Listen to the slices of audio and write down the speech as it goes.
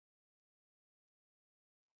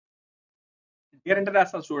Dear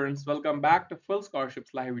international students, welcome back to Full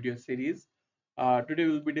Scholarships live video series. Today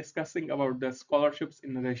we'll be discussing about the scholarships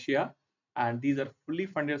in Russia, and these are fully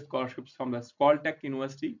funded scholarships from the Skoltech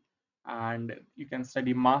University, and you can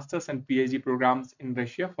study masters and PhD programs in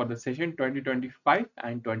Russia for the session 2025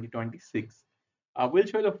 and 2026. We'll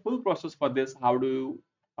show you the full process for this. How do you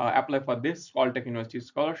apply for this Skoltech University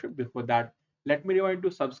scholarship? Before that, let me remind you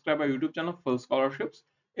to subscribe our YouTube channel Full Scholarships.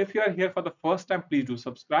 If you are here for the first time, please do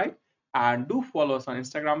subscribe and do follow us on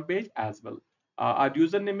Instagram page as well. Our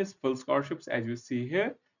username is Full Scholarships as you see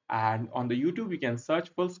here, and on the YouTube you can search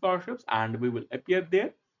Full Scholarships and we will appear there,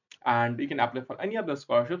 and you can apply for any of the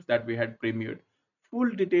scholarships that we had premiered. Full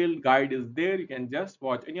detailed guide is there. You can just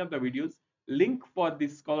watch any of the videos. Link for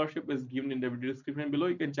this scholarship is given in the video description below.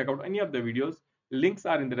 You can check out any of the videos. Links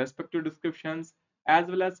are in the respective descriptions as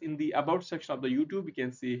well as in the about section of the YouTube. You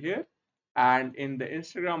can see here, and in the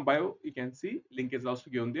Instagram bio you can see link is also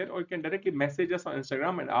given there, or you can directly message us on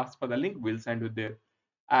Instagram and ask for the link. We'll send you there.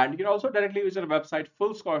 And you can also directly visit our website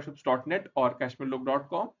fullscholarships.net or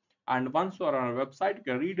kashmirlook.com, and once you are on our website you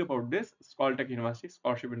can read about this Skoltech University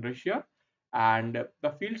scholarship in Russia, and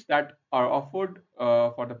the fields that are offered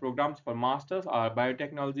for the programs for masters are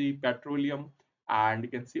biotechnology, petroleum, and you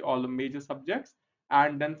can see all the major subjects,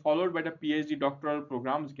 and then followed by the PhD doctoral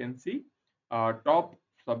programs. You can see top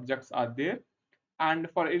subjects are there. And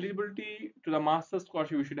for eligibility to the master's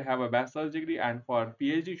scholarship you should have a bachelor's degree, and for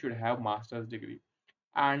PhD you should have master's degree.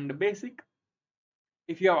 And basic,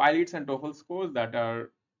 if you have IELTS and TOEFL scores that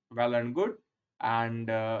are well and good, and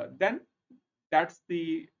then that's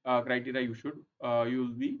the criteria you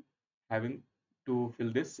will be having to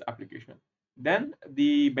fill this application. Then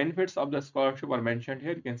the benefits of the scholarship are mentioned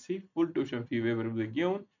here. You can see full tuition fee waiver will be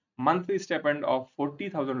given, monthly stipend of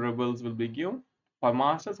 40,000 rubles will be given for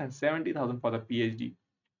masters and 70,000 for the PhD,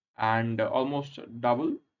 and almost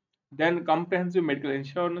double. Then comprehensive medical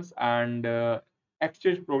insurance and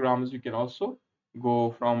exchange programs. You can also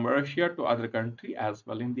go from Russia to other country as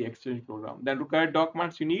well in the exchange program. Then required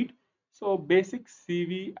documents you need. So basic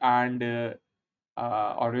CV and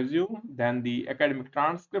or resume, then the academic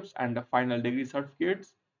transcripts and the final degree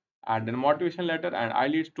certificates, and then motivation letter and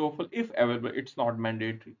IELTS TOEFL if available. It's not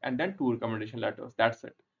mandatory, and then two recommendation letters. That's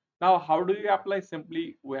it. Now, how do you apply?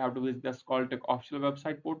 Simply, we have to visit the Skoltech official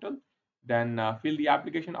website portal, then fill the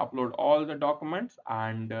application, upload all the documents,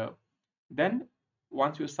 and then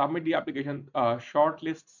once you submit the application,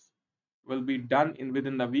 shortlists will be done in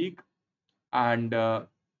within the week, and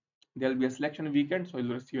there'll be a selection weekend, so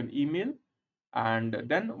you'll receive an email, and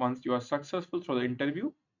then once you are successful through the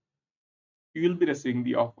interview, you will be receiving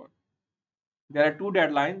the offer. There are two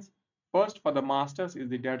deadlines. First, for the masters is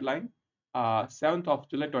the deadline 7th of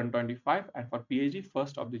July 2025, and for PhD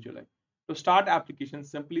 1st of the July. To start application,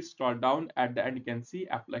 simply scroll down at the end. You can see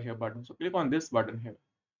apply here button. So click on this button here.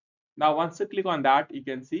 Now, once you click on that, you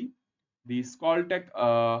can see the Skoltech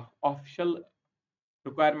official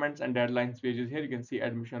requirements and deadlines pages here. You can see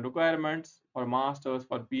admission requirements for masters,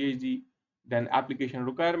 for PhD, then application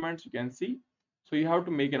requirements. You can see. So you have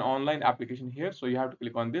to make an online application here. So you have to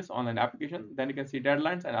click on this online application. Then you can see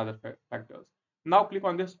deadlines and other factors. Now click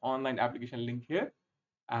on this online application link here.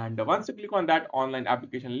 And once you click on that online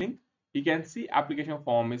application link, you can see application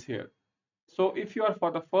form is here. So if you are for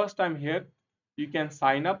the first time here, you can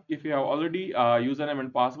sign up. If you have already username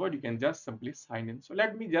and password, you can just simply sign in. So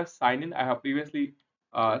let me just sign in. I have previously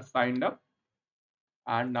signed up,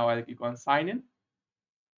 and now I'll click on sign in.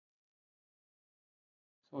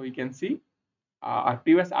 So you can see our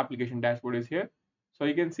previous application dashboard is here. So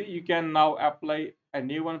you can see you can now apply a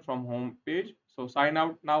new one from home page. So sign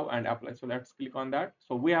out now and apply. So let's click on that.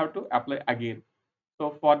 So we have to apply again. So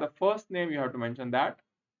for the first name, you have to mention that,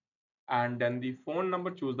 and then the phone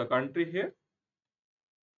number, choose the country here.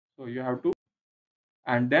 So you have to,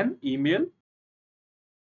 and then email,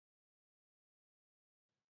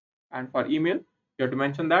 and for email you have to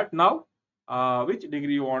mention that. Now which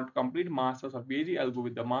degree you want to complete, masters or PhD. I'll go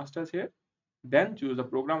with the masters here. Then choose the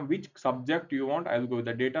program, which subject you want. I'll go with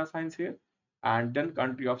the data science here, and then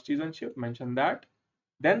country of citizenship, mention that.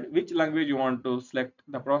 Then which language you want to select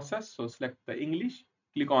the process, so select the English.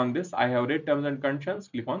 Click on this, I have read terms and conditions,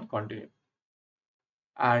 click on continue,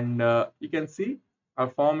 and you can see our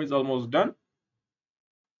form is almost done.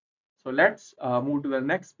 So let's move to the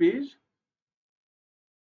next page,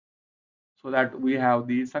 so that we have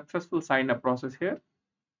the successful sign up process here.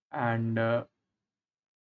 And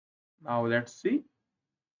now let's see,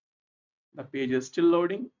 the page is still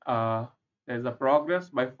loading. There's a progress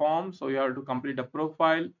by form, so you have to complete a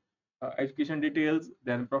profile, education details,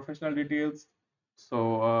 then professional details.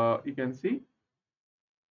 So you can see,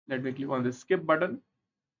 let me click on the skip button,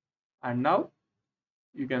 and now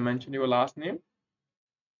You can mention your last name,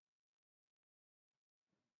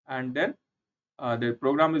 and then the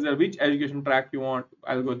program is which education track you want.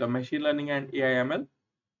 I'll go the machine learning and AI/ML,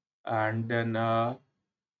 and then now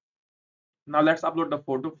let's upload the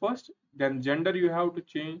photo first. Then gender you have to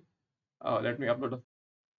change. Let me upload a,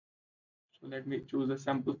 so let me choose a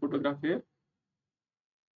sample photograph here.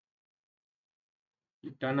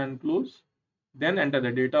 Click done and close. Then enter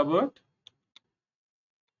the date of birth.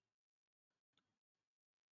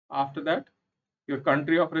 After that, your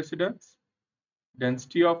country of residence, then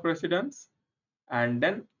city of residence, and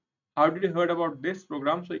then how did you heard about this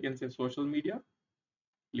program? So you can say social media.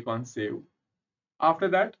 Click on save. After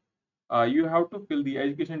that, you have to fill the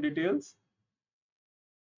education details.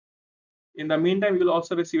 In the meantime, you will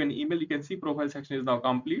also receive an email. You can see profile section is now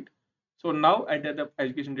complete. So now enter the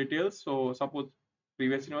education details. So suppose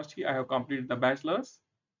previous university, I have completed the bachelor's.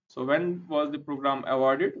 So when was the program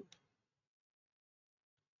awarded?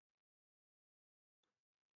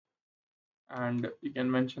 And you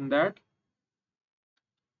can mention that.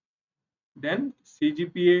 Then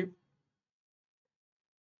CGPA.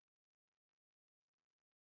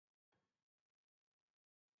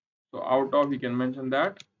 So out of, you can mention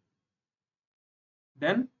that.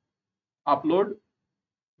 Then upload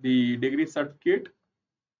the degree certificate.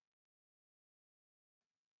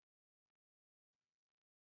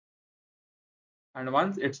 And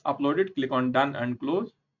once it's uploaded, click on done and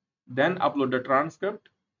close. Then upload the transcript.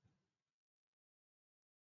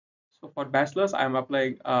 So for bachelor's, I am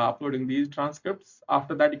uploading these transcripts.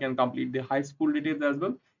 After that, you can complete the high school details as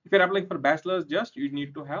well. If you're applying for bachelor's, just you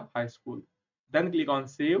need to have high school. Then click on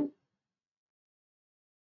save.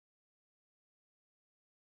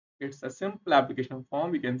 It's a simple application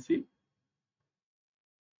form, you can see.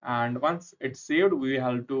 And once it's saved, we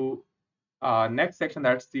have to next section,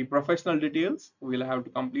 that's the professional details. We'll have to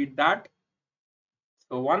complete that.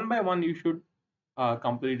 So one by one, you should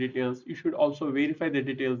complete details. You should also verify the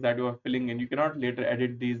details that you are filling in. You cannot later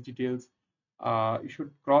edit these details. You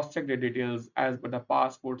should cross-check the details as per the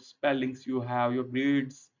passport, spellings you have, your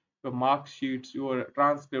grades, your mark sheets, your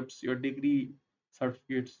transcripts, your degree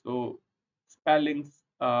certificates. So spellings,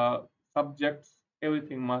 subjects,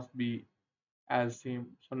 everything must be as same.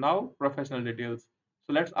 So now professional details.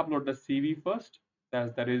 So let's upload the CV first.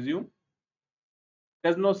 That's the resume.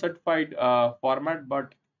 There's no certified format,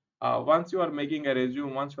 but once you are making a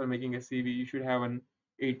resume, once you are making a CV, you should have an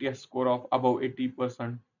ATS score of above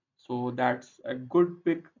 80%. So that's a good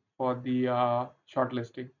pick for the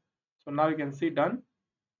shortlisting. So now you can see done.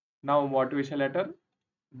 Now motivation letter.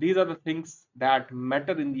 These are the things that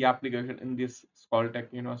matter in the application in this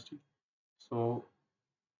Skoltech University. So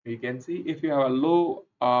you can see if you have a low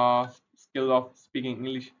skill of speaking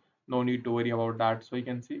English, no need to worry about that. So you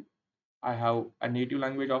can see I have a native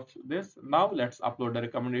language of this. Now let's upload the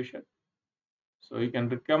recommendation. So you can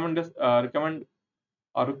recommend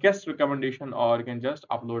or request recommendation, or you can just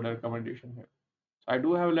upload a recommendation here. So I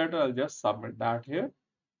do have a letter. I'll just submit that here.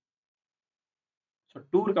 So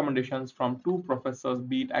two recommendations from two professors,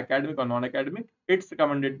 be it academic or non-academic. It's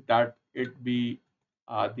recommended that it be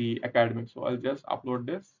the academic. So I'll just upload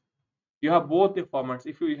this. You have both the formats.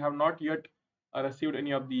 If you have not yet received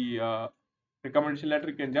any of the recommendation letter,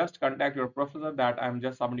 you can just contact your professor that I'm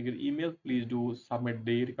just submitting an email. Please do submit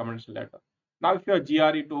the recommendation letter. Now, if you are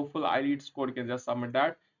GRE, TOEFL, IELTS score, you can just submit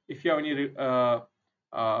that. If you have any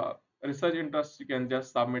uh, research interests, you can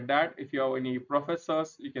just submit that. If you have any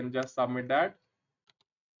professors, you can just submit that.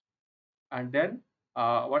 And then,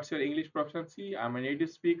 what's your English proficiency? I'm a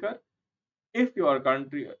native speaker. If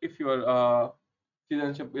your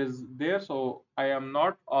citizenship is there, so I am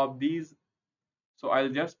not of these, so I'll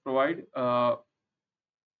just provide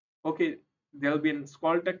okay, there'll be in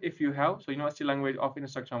Skoltech if you have. So university language of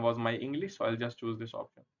instruction was my English, so I'll just choose this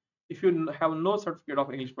option. If you have no certificate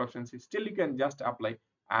of English proficiency, still you can just apply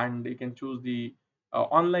and you can choose the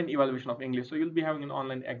online evaluation of English. So you'll be having an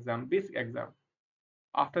online exam, basic exam.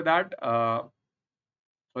 After that, so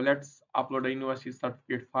let's upload the university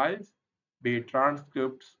certificate files, be it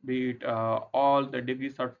transcripts, be it all the degree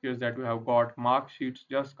certificates that you have got, mark sheets,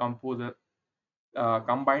 just compose a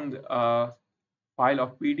combined file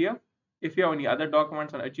of PDF. If you have any other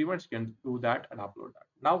documents and achievements, you can do that and upload that.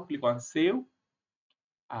 Now click on save,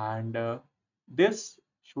 and this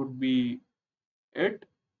should be it.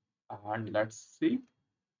 And let's see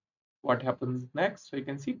what happens next. So you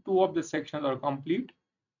can see two of the sections are complete.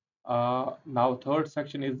 Now third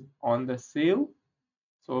section is on the save.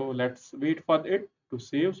 So let's wait for it to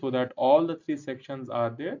save so that all the three sections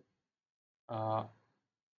are there. Uh,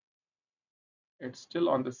 it's still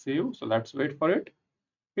on the save, so let's wait for it.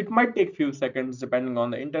 It might take few seconds depending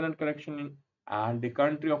on the internet connection and the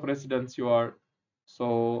country of residence you are.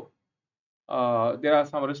 So there are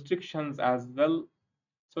some restrictions as well,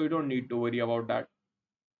 so you don't need to worry about that.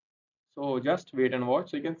 So just wait and watch.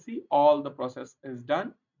 So you can see all the process is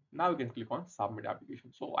done. Now you can click on submit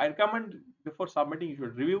application. So I recommend before submitting you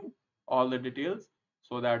should review all the details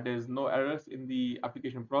so that there is no errors in the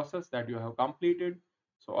application process that you have completed.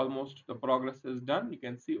 So almost the progress is done. You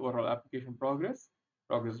can see overall application progress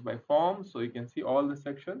by form. So you can see all the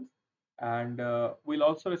sections, and we'll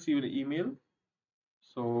also receive an email.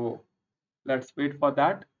 So let's wait for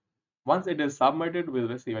that. Once it is submitted, we'll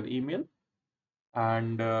receive an email,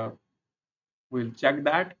 and we'll check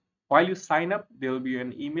that. While you sign up, there will be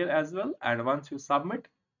an email as well, and once you submit,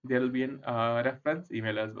 there will be an reference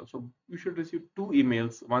email as well. So you should receive two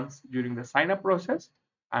emails, once during the sign up process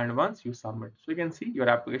and once you submit. So you can see your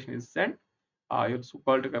application is sent. Your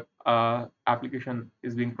Skoltech application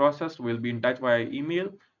is being processed. We'll be in touch via email,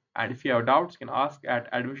 and if you have doubts, you can ask at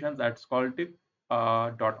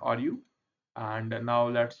admissions@skoltech.ru. And now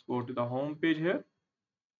let's go to the home page here,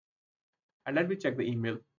 and let me check the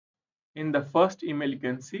email. In the first email, you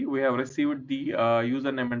can see we have received the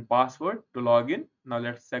username and password to log in. Now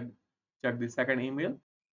let's check the second email.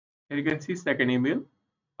 Here you can see second email.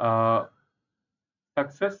 Uh,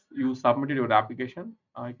 Success, you submitted your application.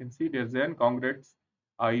 You can see there's an congrats.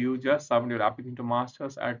 You just submitted your application to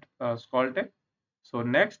masters at Skoltech. So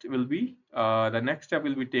next will be the next step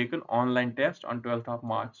will be taken online test on 12th of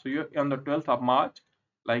March. So you're on the 12th of March,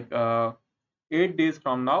 like 8 days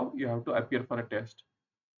from now, you have to appear for a test.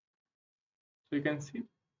 So you can see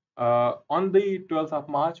on the 12th of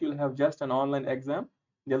March, you'll have just an online exam.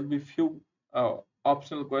 There'll be few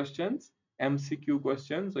optional questions, MCQ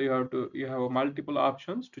questions. So you have multiple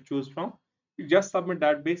options to choose from. You just submit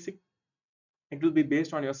that basic. It will be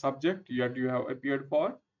based on your subject that you have appeared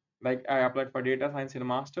for. Like I applied for data science in a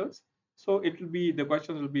master's. So it will be the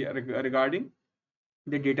questions will be regarding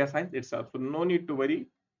the data science itself. So no need to worry,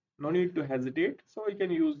 no need to hesitate. So you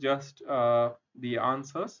can use just the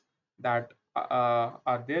answers that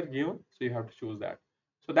are there given. So you have to choose that.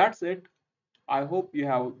 So that's it. I hope you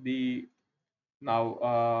have the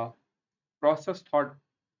now process thought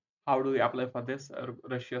how do we apply for this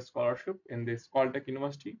Russia scholarship in this Skoltech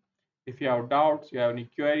University. If you have doubts, you have any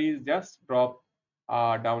queries, just drop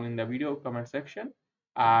down in the video comment section.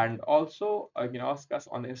 And also, you can ask us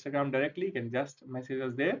on Instagram directly. You can just message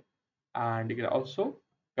us there, and you can also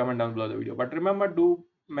comment down below the video. But remember, do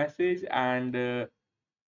message, and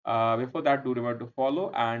before that, do remember to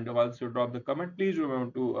follow. And once you drop the comment, please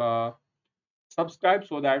remember to subscribe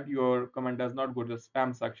so that your comment does not go to the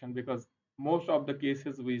spam section, because most of the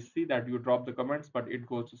cases we see that you drop the comments but it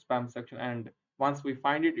goes to spam section, and once we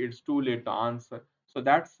find it, it's too late to answer. So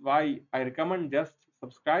that's why I recommend just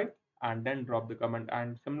subscribe and then drop the comment,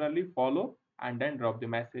 and similarly follow and then drop the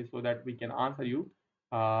message so that we can answer you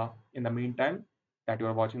in the meantime that you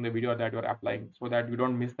are watching the video or that you are applying, so that you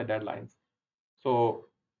don't miss the deadlines. So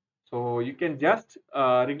you can just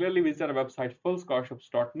regularly visit our website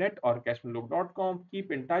fullscholarships.net or cashmanlook.com.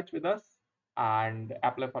 Keep in touch with us and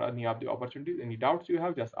apply for any of the opportunities. Any doubts you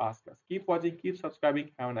have, just ask us. Keep watching, keep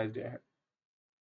subscribing. Have a nice day ahead.